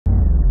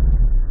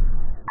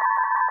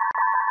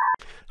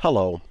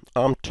Hello,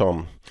 I'm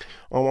Tom.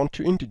 I want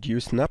to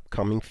introduce an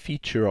upcoming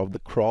feature of the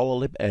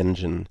Crawler-Lib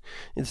engine.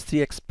 It's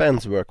the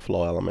expense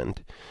workflow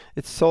element.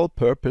 Its sole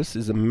purpose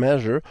is a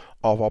measure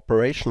of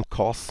operation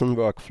costs and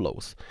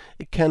workflows.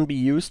 It can be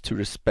used to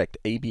respect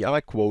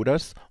API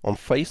quotas on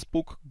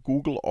Facebook,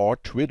 Google or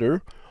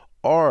Twitter,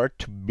 or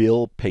to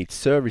bill paid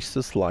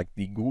services like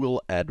the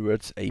Google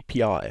AdWords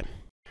API.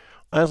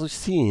 As we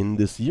see in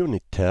this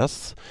unit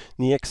test,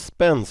 the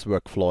expense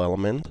workflow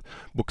element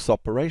books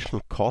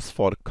operational costs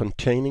for the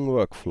containing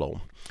workflow.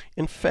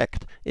 In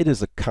fact, it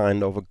is a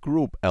kind of a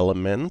group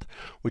element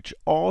which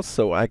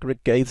also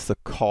aggregates the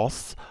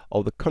costs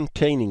of the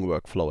containing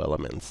workflow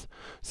elements.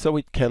 So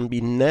it can be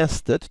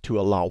nested to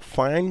allow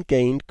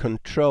fine-grained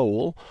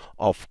control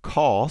of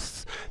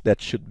costs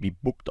that should be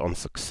booked on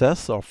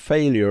success or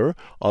failure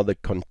of the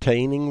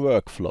containing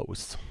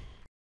workflows.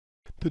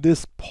 To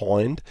this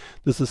point,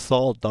 this is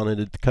all done in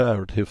a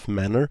declarative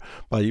manner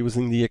by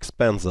using the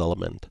expense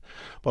element,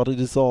 but it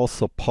is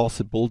also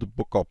possible to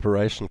book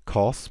operation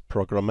costs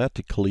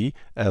programmatically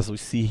as we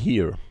see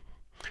here.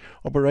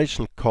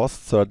 Operation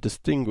costs are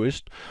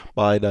distinguished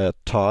by their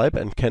type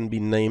and can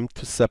be named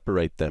to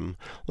separate them.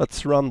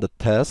 Let's run the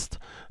test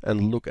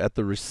and look at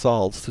the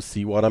results to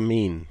see what I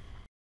mean.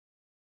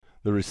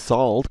 The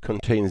result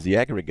contains the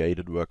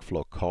aggregated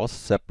workflow costs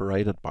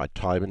separated by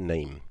type and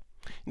name.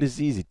 It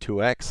is easy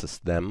to access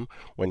them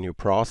when you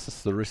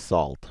process the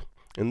result.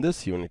 In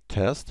this unit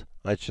test,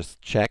 I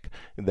just check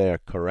if they are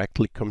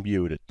correctly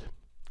computed.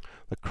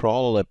 The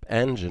Crawler-Lib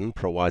engine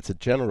provides a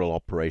general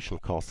operation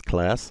cost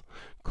class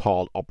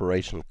called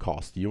operation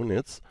cost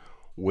units,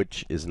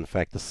 which is in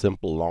fact a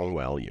simple long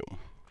value.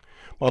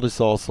 But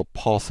it's also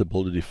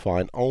possible to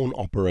define own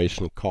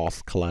operation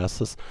cost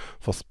classes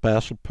for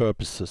special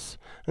purposes.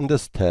 In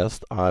this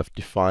test, I've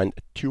defined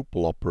a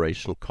tuple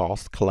operation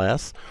cost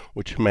class,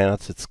 which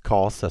manages its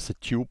costs as a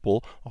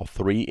tuple of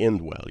 3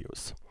 int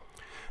values.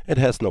 It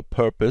has no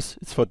purpose,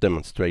 it's for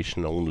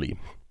demonstration only.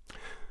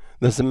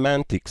 The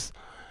semantics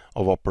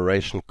of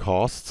operation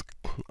costs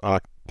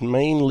are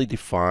mainly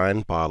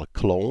defined by the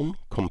clone,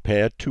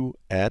 compare to,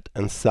 add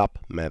and sub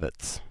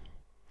methods.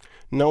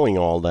 Knowing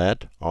all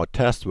that, our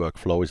test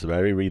workflow is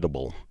very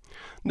readable.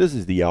 This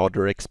is the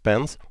outer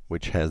expense,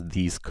 which has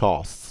these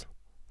costs.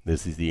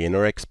 This is the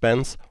inner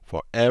expense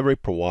for every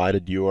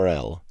provided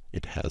URL.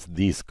 It has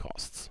these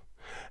costs.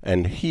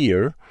 And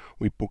here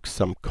we book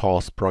some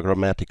costs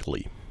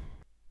programmatically.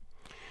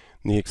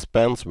 The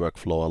expense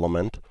workflow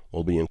element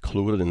will be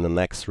included in the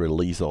next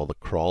release of the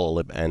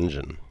Crawler-Lib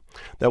engine.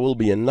 There will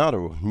be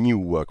another new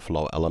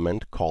workflow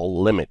element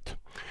called limit,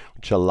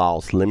 which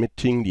allows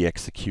limiting the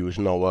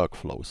execution of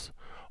workflows.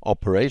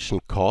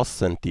 Operation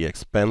costs and the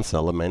expense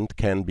element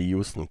can be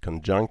used in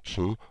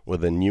conjunction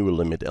with a new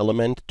limit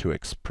element to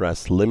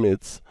express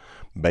limits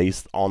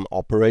based on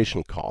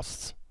operation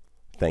costs.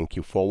 Thank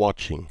you for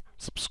watching.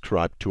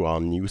 Subscribe to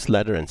our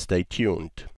newsletter and stay tuned.